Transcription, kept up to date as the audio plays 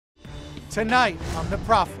Tonight on The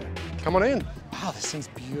Profit. Come on in. Wow, this thing's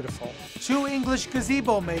beautiful. Two English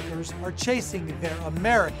gazebo makers are chasing their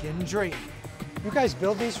American dream. You guys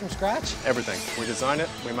build these from scratch? Everything. We design it,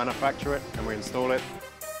 we manufacture it, and we install it.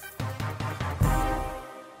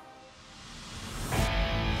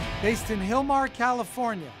 Based in Hillmar,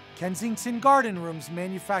 California, Kensington Garden Rooms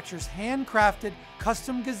manufactures handcrafted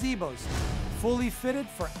custom gazebos, fully fitted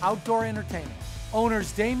for outdoor entertainment.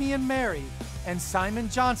 Owners Damian Mary and Simon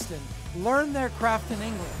Johnston learned their craft in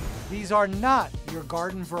England. These are not your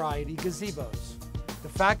garden variety gazebos. The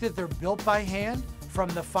fact that they're built by hand from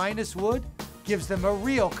the finest wood gives them a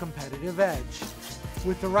real competitive edge.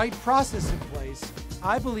 With the right process in place,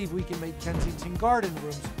 I believe we can make Kensington Garden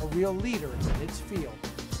Rooms a real leader in its field.